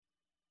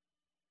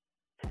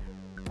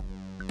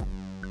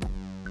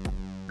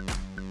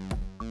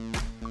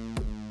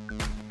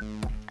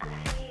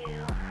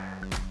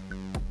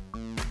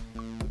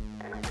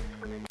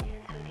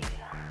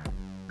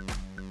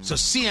So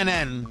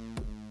CNN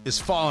is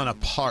falling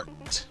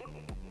apart.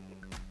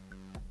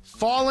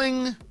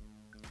 Falling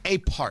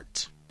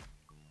apart.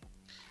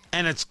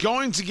 And it's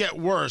going to get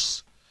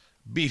worse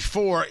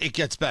before it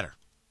gets better.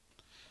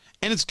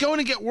 And it's going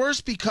to get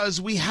worse because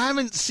we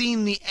haven't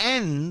seen the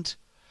end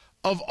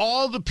of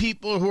all the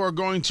people who are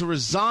going to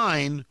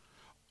resign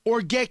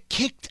or get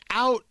kicked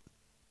out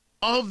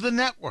of the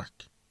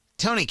network.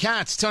 Tony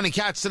Katz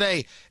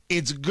today.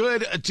 It's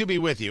good to be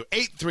with you.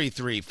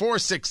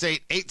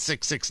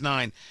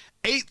 833-468-8669.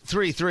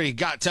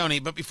 833-GOT-TONY.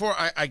 But before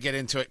I get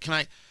into it,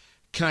 can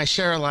I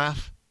share a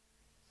laugh?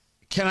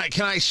 Can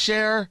I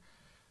share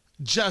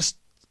just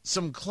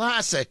some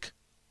classic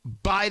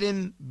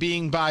Biden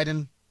being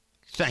Biden?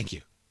 Thank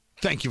you.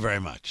 Thank you very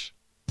much.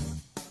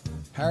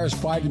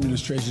 Harris-Biden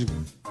administration.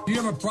 You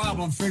have a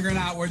problem figuring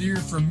out whether you're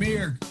for me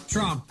or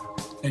Trump,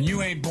 and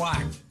you ain't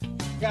black.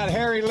 Got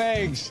hairy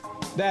legs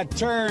that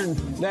turn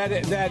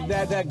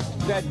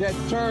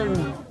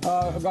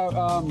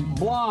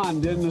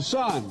blonde in the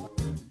sun.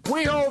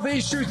 We hold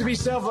these truths to be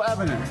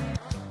self-evident.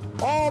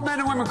 All men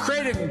and women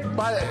created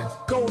by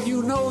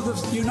you know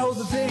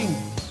the thing.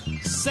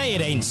 Say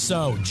it ain't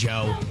so,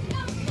 Joe.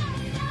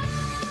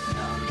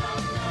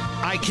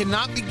 I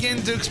cannot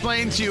begin to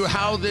explain to you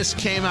how this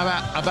came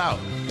about.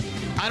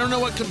 I don't know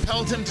what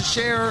compelled him to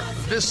share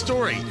this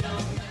story.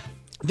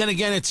 Then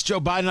again, it's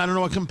Joe Biden. I don't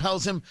know what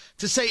compels him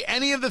to say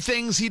any of the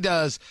things he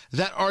does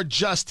that are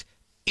just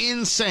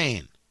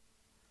insane.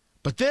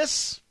 But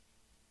this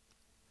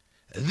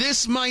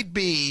might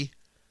be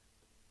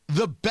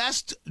the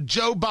best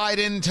Joe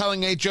Biden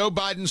telling a Joe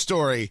Biden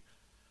story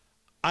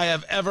I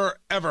have ever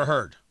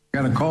heard. I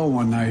got a call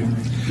one night.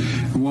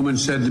 A woman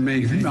said to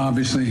me,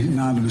 obviously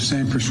not of the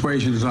same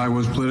persuasion as I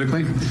was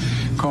politically,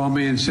 called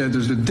me and said,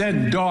 "There's a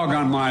dead dog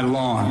on my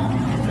lawn."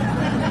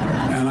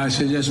 And I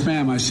said, "Yes,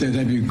 ma'am." I said,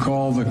 "Have you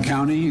called the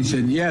county?" He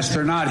said, "Yes,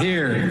 they're not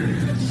here."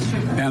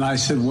 And I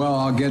said, "Well,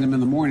 I'll get him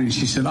in the morning."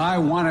 She said, "I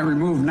want it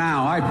removed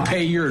now. I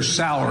pay your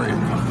salary."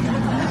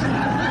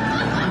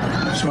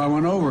 So I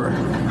went over.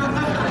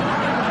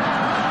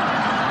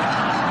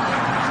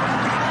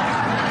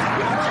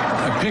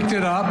 I picked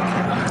it up.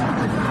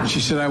 She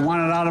said, "I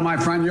want it out of my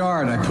front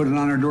yard." I put it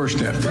on her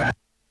doorstep.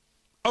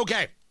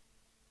 Okay.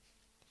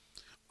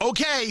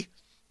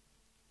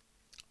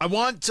 I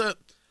want to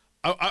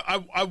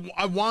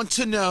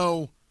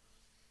know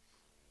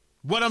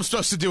what I'm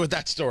supposed to do with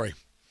that story.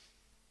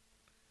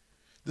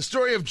 The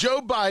story of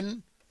Joe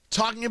Biden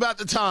talking about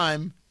the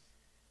time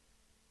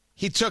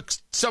he took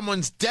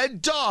someone's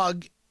dead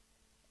dog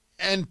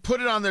and put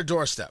it on their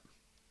doorstep.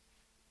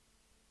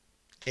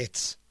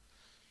 It's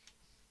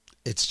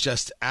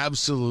just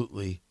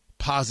absolutely,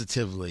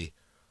 positively,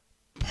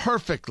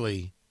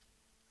 perfectly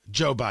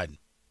Joe Biden.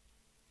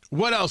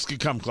 What else could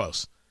come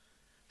close?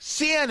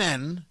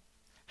 CNN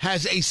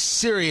has a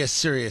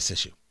serious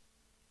issue.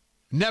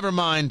 Never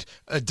mind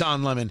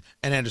Don Lemon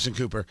and Anderson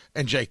Cooper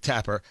and Jake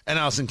Tapper and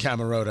Alison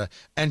Camerota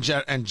and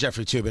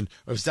Jeffrey Toobin.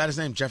 Or is that his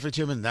name? Jeffrey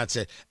Toobin? That's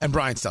it. And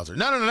Brian Stelter.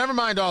 No, never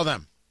mind all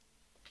them.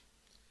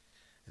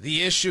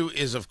 The issue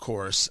is, of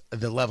course,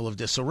 the level of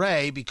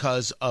disarray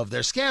because of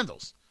their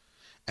scandals.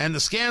 And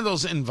the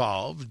scandals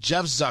involve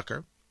Jeff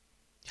Zucker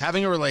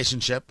having a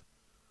relationship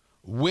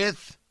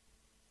with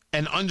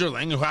an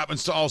underling who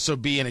happens to also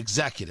be an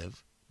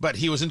executive, but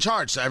he was in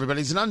charge, so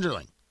everybody's an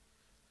underling.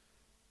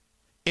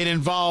 It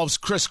involves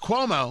Chris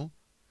Cuomo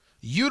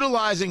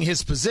utilizing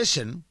his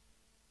position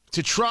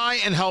to try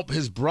and help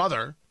his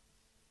brother,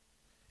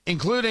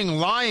 including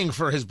lying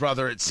for his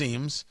brother, it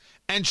seems,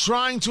 and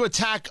trying to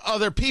attack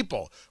other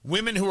people.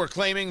 Women who are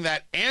claiming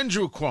that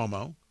Andrew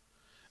Cuomo,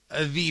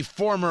 the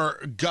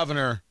former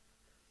governor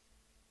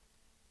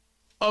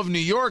of New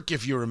York,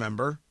 if you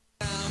remember,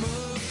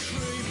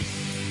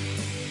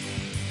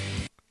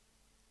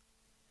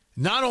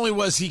 not only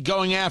was he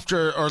going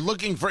after or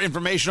looking for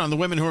information on the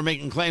women who were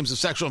making claims of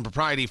sexual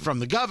impropriety from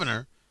the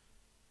governor,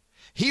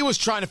 he was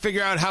trying to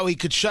figure out how he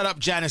could shut up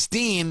Janice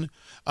Dean,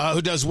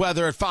 who does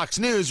weather at Fox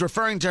News,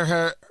 referring to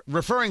her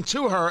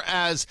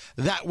as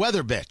that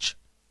weather bitch.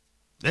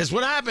 This is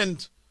what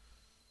happened.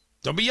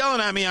 Don't be yelling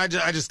at me. I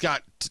just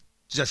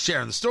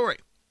sharing the story.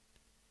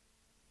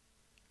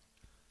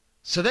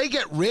 So they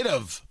get rid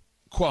of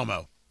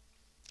Cuomo.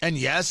 And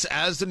yes,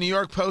 as the New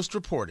York Post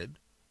reported,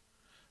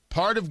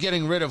 part of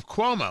getting rid of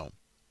Cuomo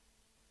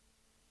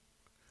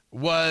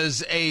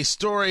was a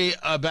story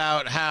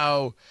about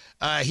how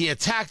he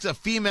attacked a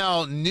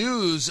female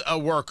news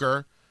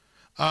worker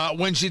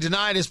when she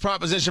denied his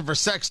proposition for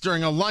sex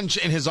during a lunch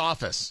in his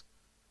office.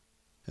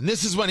 And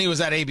this is when he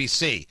was at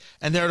ABC,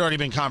 and there had already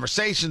been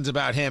conversations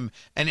about him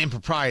and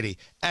impropriety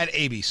at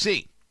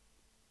ABC.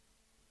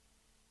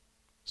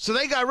 So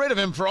they got rid of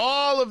him for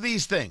all of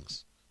these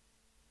things.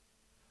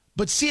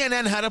 But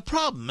CNN had a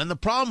problem, and the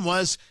problem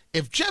was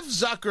if Jeff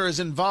Zucker is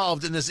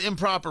involved in this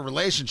improper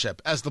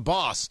relationship as the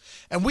boss,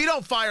 and we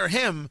don't fire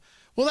him,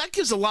 well, that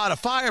gives a lot of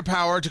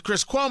firepower to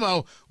Chris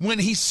Cuomo when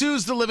he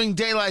sues the living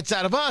daylights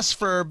out of us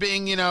for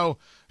being,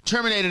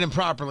 terminated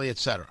improperly,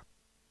 etc.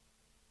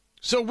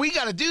 So we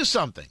got to do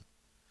something.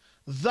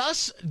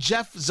 Thus,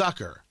 Jeff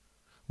Zucker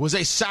was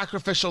a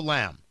sacrificial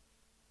lamb.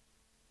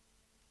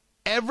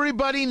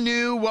 Everybody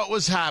knew what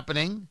was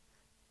happening.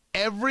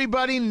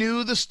 Everybody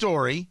knew the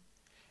story.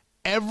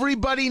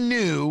 Everybody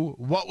knew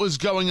what was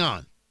going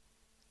on.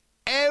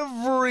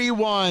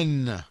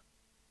 Everyone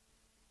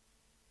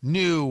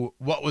knew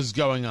what was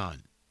going on.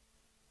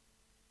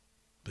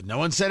 But no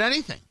one said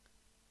anything.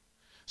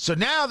 So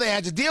now they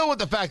had to deal with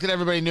the fact that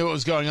everybody knew what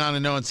was going on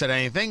and no one said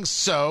anything.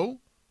 So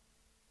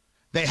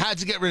they had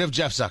to get rid of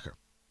Jeff Zucker.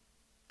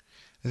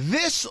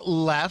 This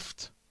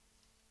left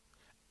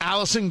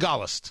Alison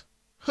Gollust.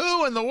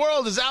 Who in the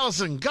world is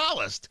Alison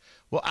Gollust?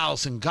 Well,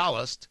 Alison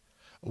Gollust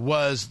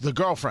was the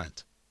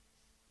girlfriend.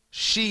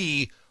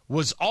 She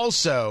was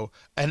also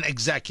an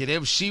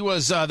executive. She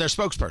was their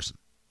spokesperson.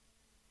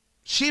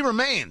 She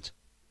remained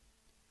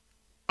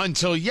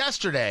until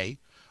yesterday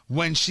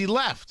when she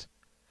left.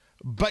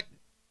 But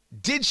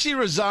did she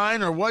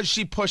resign or was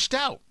she pushed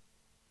out?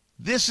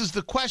 This is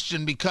the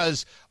question,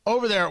 because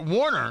over there at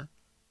Warner,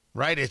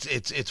 right,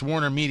 it's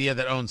Warner Media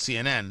that owns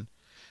CNN,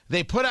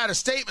 they put out a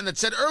statement that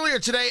said earlier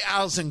today,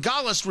 Alison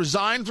Gollust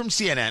resigned from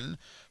CNN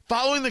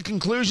following the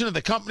conclusion of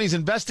the company's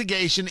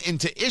investigation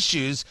into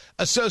issues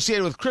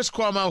associated with Chris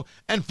Cuomo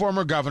and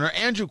former Governor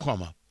Andrew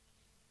Cuomo.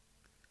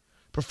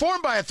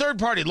 Performed by a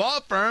third-party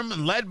law firm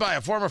and led by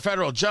a former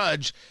federal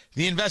judge,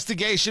 the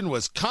investigation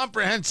was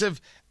comprehensive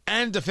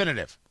and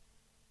definitive.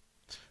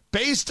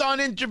 Based on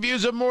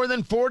interviews of more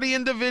than 40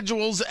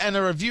 individuals and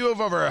a review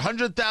of over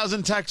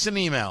 100,000 texts and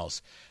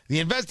emails, the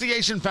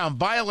investigation found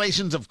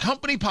violations of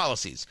company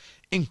policies,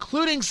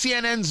 including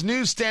CNN's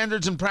news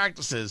standards and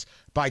practices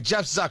by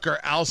Jeff Zucker,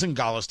 Alison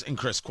Gollust, and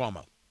Chris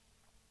Cuomo.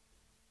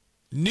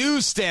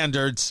 News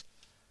standards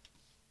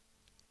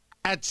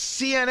at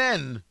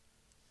CNN,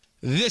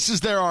 this is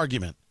their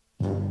argument.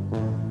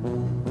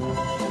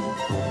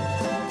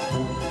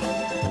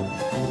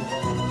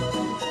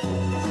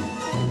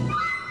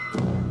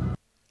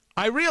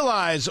 I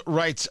realize,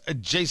 writes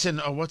Jason,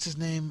 what's his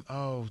name?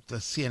 Oh, the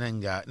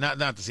CNN guy. Not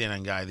the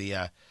CNN guy,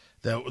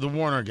 the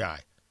Warner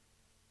guy.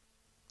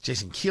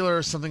 Jason Keeler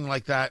or something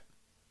like that.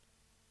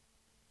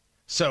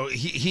 So the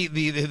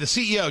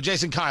CEO,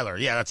 Jason Kilar,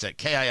 yeah, that's it,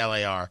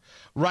 Kilar,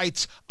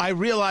 writes, I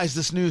realize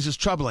this news is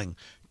troubling,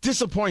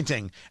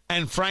 disappointing,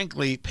 and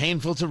frankly,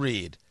 painful to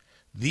read.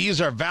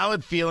 These are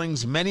valid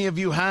feelings many of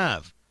you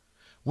have.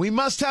 We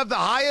must have the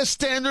highest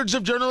standards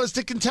of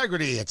journalistic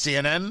integrity at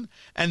CNN,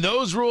 and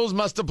those rules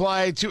must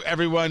apply to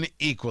everyone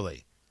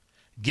equally.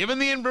 Given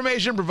the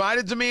information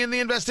provided to me in the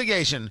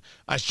investigation,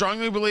 I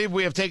strongly believe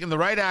we have taken the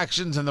right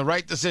actions and the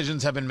right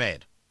decisions have been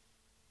made.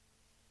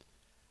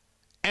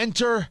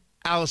 Enter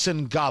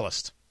Alison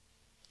Gollust,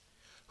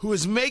 who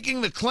is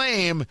making the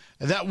claim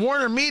that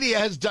Warner Media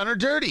has done her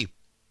dirty.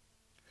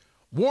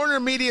 Warner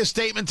Media's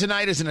statement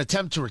tonight is an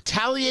attempt to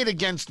retaliate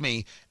against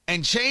me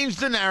and change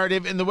the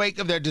narrative in the wake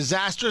of their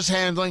disastrous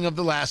handling of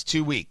the last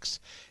 2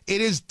 weeks.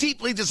 It is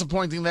deeply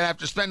disappointing that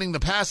after spending the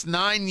past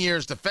 9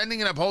 years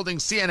defending and upholding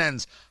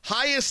CNN's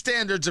highest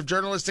standards of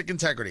journalistic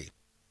integrity,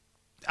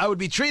 I would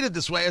be treated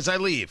this way as I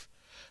leave.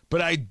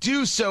 But I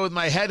do so with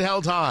my head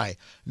held high,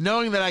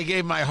 knowing that I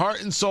gave my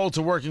heart and soul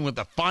to working with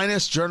the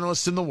finest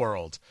journalists in the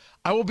world.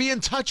 I will be in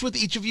touch with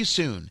each of you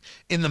soon.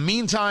 In the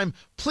meantime,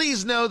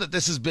 please know that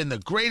this has been the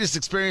greatest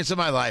experience of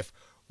my life,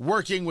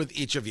 working with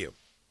each of you.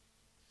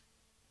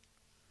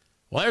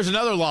 Well, there's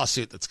another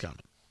lawsuit that's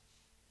coming.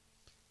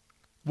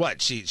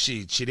 What, she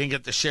didn't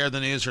get to share the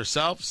news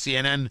herself?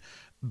 CNN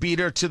beat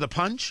her to the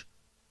punch?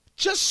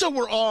 Just so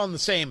we're all on the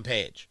same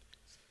page.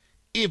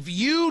 If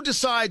you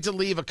decide to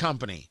leave a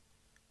company,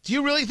 do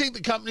you really think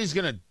the company's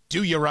going to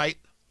do you right?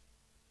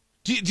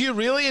 Do you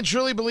really and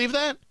truly believe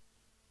that?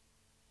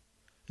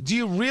 Do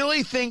you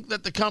really think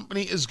that the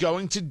company is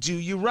going to do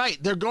you right?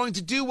 They're going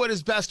to do what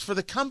is best for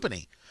the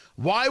company.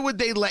 Why would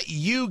they let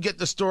you get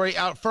the story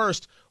out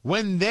first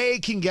when they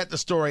can get the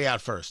story out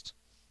first?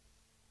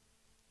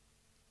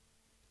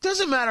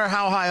 Doesn't matter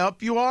how high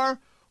up you are.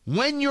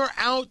 When you're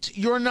out,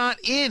 you're not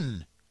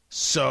in.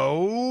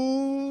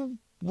 So,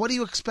 what do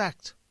you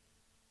expect?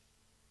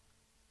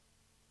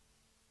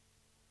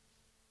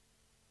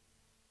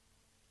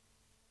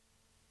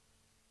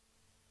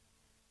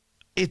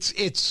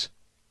 It's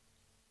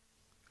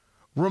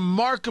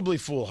remarkably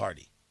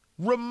foolhardy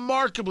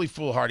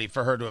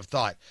for her to have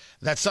thought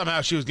that somehow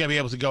she was going to be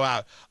able to go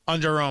out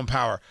under her own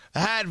power.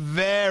 That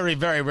very,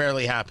 very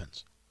rarely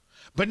happens.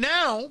 But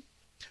now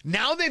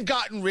they've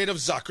gotten rid of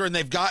Zucker and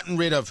they've gotten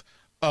rid of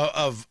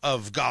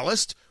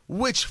Gollust,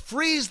 which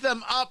frees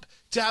them up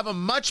to have a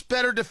much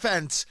better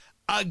defense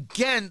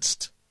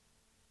against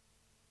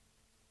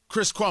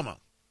Chris Cuomo.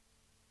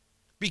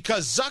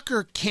 Because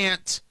Zucker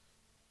can't...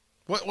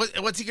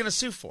 What's he going to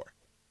sue for?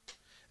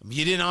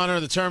 You didn't honor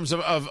the terms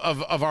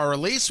of our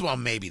release? Well,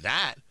 maybe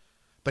that.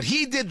 But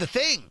he did the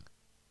thing.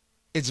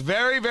 It's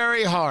very,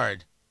 very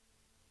hard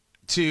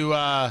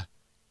to...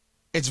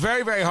 it's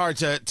very, very hard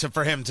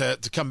for him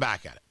to come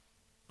back at it.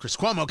 Chris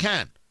Cuomo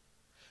can.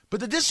 But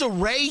the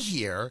disarray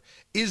here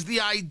is the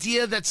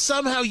idea that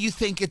somehow you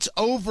think it's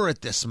over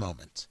at this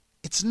moment.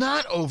 It's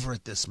not over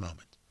at this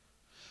moment.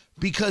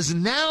 Because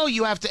now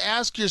you have to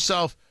ask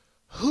yourself,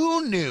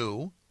 who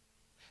knew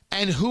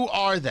and who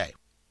are they?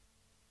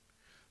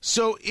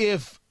 So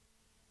if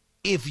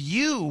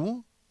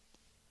you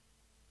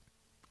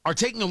are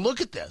taking a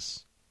look at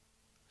this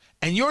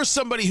and you're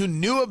somebody who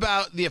knew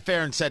about the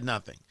affair and said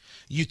nothing,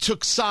 you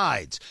took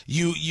sides,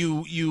 you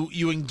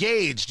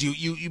engaged,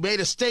 you made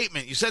a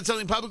statement, you said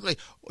something publicly,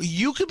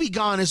 you could be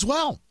gone as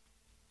well.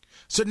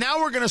 So now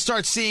we're going to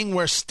start seeing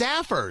where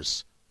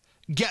staffers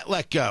get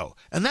let go.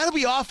 And that'll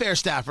be off-air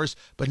staffers,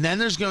 but then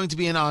there's going to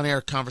be an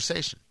on-air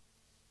conversation.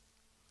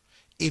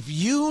 If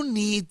you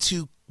need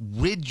to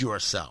rid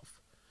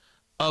yourself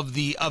of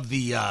the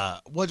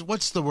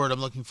what's the word I'm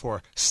looking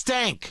for?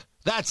 Stank.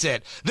 That's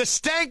it. The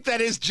stank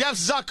that is Jeff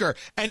Zucker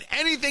and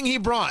anything he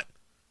brought.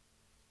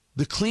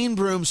 The clean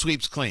broom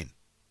sweeps clean.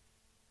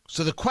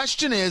 So the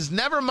question is,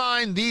 never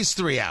mind these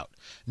three out.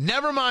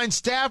 Never mind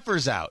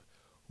staffers out.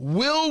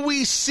 Will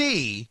we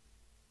see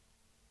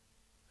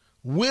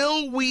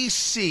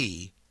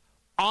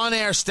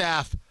on-air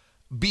staff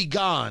be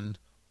gone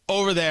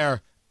over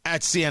there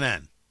at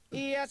CNN?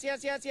 Yes.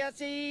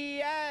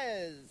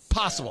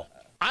 Possible.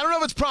 I don't know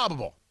if it's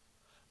probable,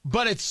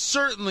 but it's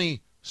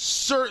certainly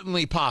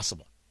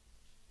possible.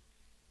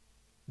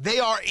 They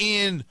are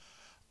in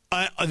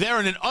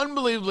an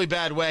unbelievably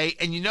bad way,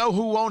 and you know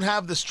who won't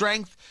have the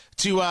strength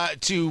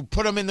to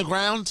put them in the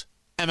ground?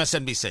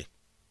 MSNBC.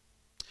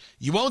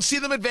 You won't see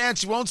them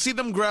advance. You won't see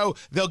them grow.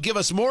 They'll give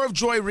us more of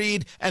Joy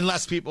Reid, and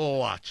less people will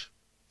watch.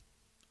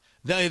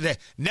 They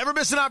never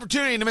miss an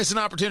opportunity to miss an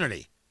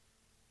opportunity.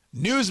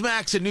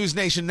 Newsmax and News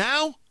Nation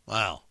now,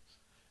 well,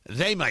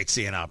 they might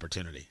see an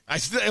opportunity.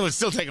 It would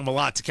still take them a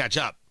lot to catch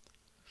up.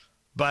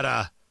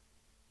 But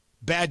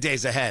bad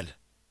days ahead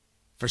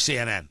for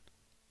CNN.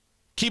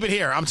 Keep it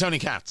here. I'm Tony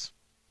Katz.